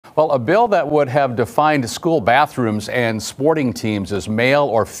Well, a bill that would have defined school bathrooms and sporting teams as male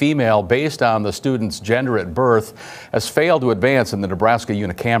or female based on the student's gender at birth has failed to advance in the Nebraska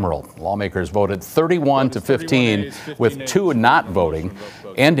unicameral. Lawmakers voted 31 to 15, with 2 not voting,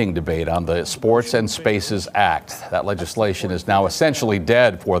 ending debate on the Sports and Spaces Act. That legislation is now essentially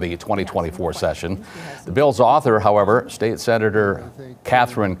dead for the 2024 session. The bill's author, however, State Senator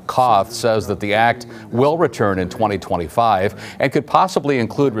Catherine Koth, says that the act will return in 2025 and could possibly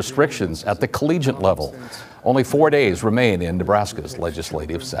include restrictions at the collegiate level. Only 4 days remain in Nebraska's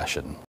legislative session.